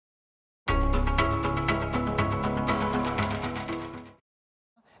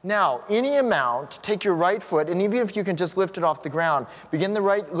Now, any amount, take your right foot, and even if you can just lift it off the ground,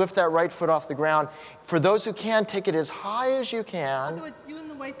 lift that right foot off the ground. For those who can, take it as high as you can. Otherwise, you in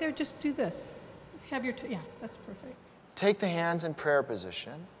the white there, just do this. Have your, yeah, that's perfect. Take the hands in prayer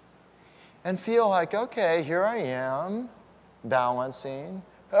position and feel like, okay, here I am, balancing,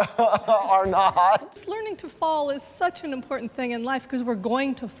 or not. Just learning to fall is such an important thing in life because we're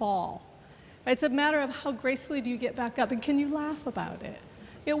going to fall. It's a matter of how gracefully do you get back up, and can you laugh about it?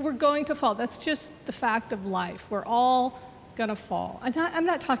 You know, we're going to fall. That's just the fact of life. We're all going to fall. I'm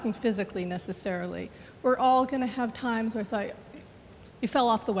not talking physically necessarily. We're all going to have times where it's like, you fell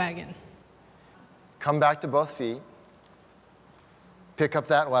off the wagon. Come back to both feet. Pick up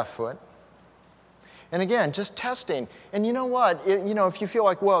that left foot. And again, just testing. And you know what? If you feel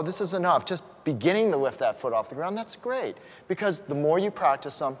like, whoa, this is enough, just beginning to lift that foot off the ground, that's great. Because the more you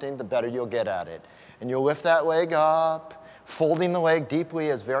practice something, the better you'll get at it. And you'll lift that leg up. Folding the leg deeply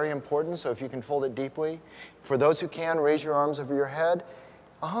is very important, so if you can fold it deeply. For those who can, raise your arms over your head.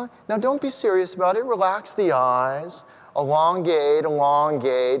 Now don't be serious about it. Relax the eyes. Elongate,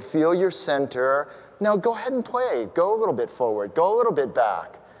 elongate. Feel your center. Now go ahead and play. Go a little bit forward. Go a little bit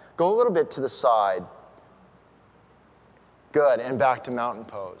back. Go a little bit to the side. Good, and back to mountain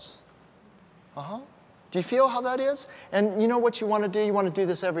pose. Do you feel how that is? And you know what you want to do? You want to do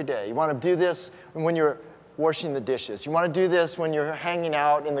this every day. You want to do this when you're washing the dishes. You want to do this when you're hanging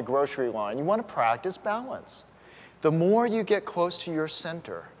out in the grocery line. You want to practice balance. The more you get close to your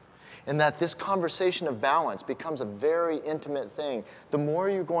center, and that this conversation of balance becomes a very intimate thing, the more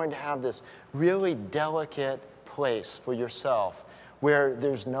you're going to have this really delicate place for yourself where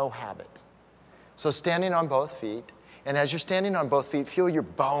there's no habit. So standing on both feet, and as you're standing on both feet, feel your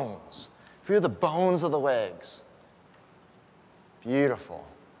bones. Feel the bones of the legs. Beautiful.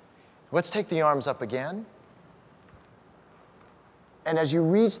 Let's take the arms up again. And as you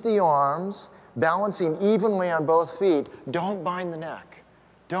reach the arms, balancing evenly on both feet, don't bind the neck.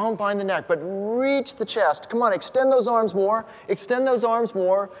 Don't bind the neck, but reach the chest. Come on, extend those arms more. Extend those arms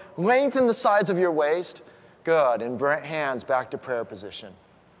more. Lengthen the sides of your waist. Good, and hands back to prayer position.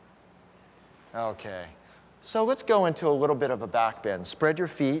 Okay, so let's go into a little bit of a back bend. Spread your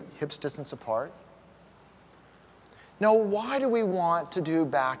feet, hips distance apart. Now, why do we want to do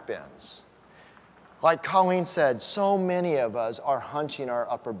back bends? Like Colleen said, so many of us are hunching our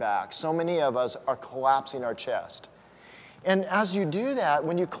upper back. So many of us are collapsing our chest. And as you do that,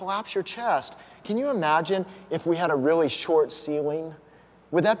 when you collapse your chest, can you imagine if we had a really short ceiling?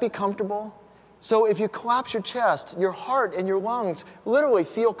 Would that be comfortable? So if you collapse your chest, your heart and your lungs literally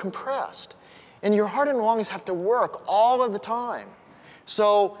feel compressed. And your heart and lungs have to work all of the time.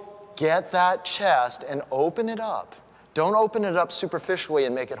 So get that chest and open it up. Don't open it up superficially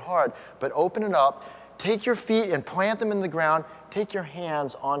and make it hard, but open it up. Take your feet and plant them in the ground. Take your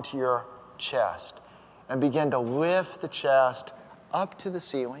hands onto your chest and begin to lift the chest up to the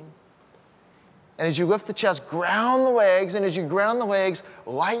ceiling. And as you lift the chest, ground the legs, and as you ground the legs,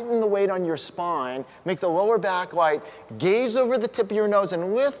 lighten the weight on your spine. Make the lower back light. Gaze over the tip of your nose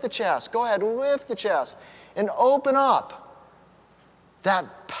and lift the chest. Go ahead, lift the chest and open up that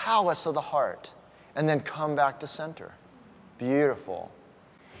palace of the heart, and then come back to center. Beautiful.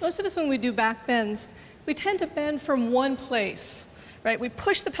 Most of us, when we do back bends, we tend to bend from one place, right? We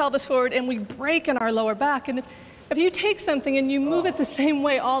push the pelvis forward and we break in our lower back. And if you take something and you move it the same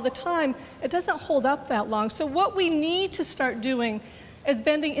way all the time, it doesn't hold up that long. So what we need to start doing is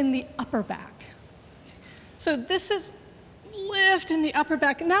bending in the upper back. So this is lift in the upper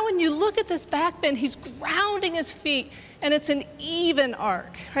back. And now when you look at this back bend, he's grounding his feet, and it's an even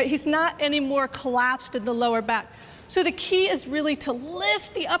arc, right? He's not anymore collapsed in the lower back. So the key is really to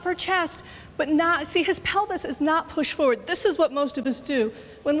lift the upper chest, but not, see, his pelvis is not pushed forward. This is what most of us do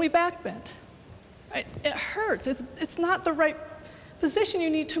when we back bend. Right? It hurts. It's not the right position. You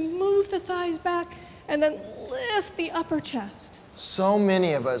need to move the thighs back and then lift the upper chest. So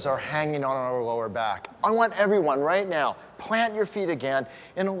many of us are hanging on our lower back. I want everyone right now, plant your feet again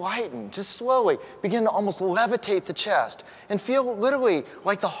and lighten, just slowly. Begin to almost levitate the chest and feel literally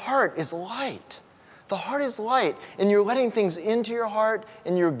like the heart is light. The heart is light, and you're letting things into your heart,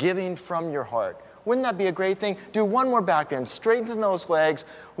 and you're giving from your heart. Wouldn't that be a great thing? Do one more back bend. Straighten those legs,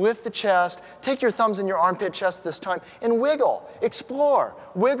 lift the chest, take your thumbs in your armpit chest this time, and wiggle, explore.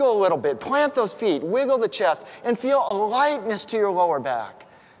 Wiggle a little bit, plant those feet, wiggle the chest, and feel a lightness to your lower back.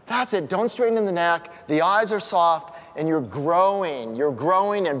 That's it. Don't straighten in the neck. The eyes are soft, and you're growing. You're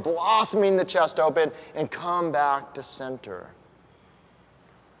growing and blossoming the chest open, and come back to center.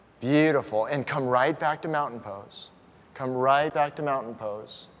 Beautiful. And come right back to mountain pose. Come right back to mountain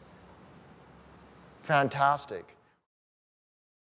pose. Fantastic.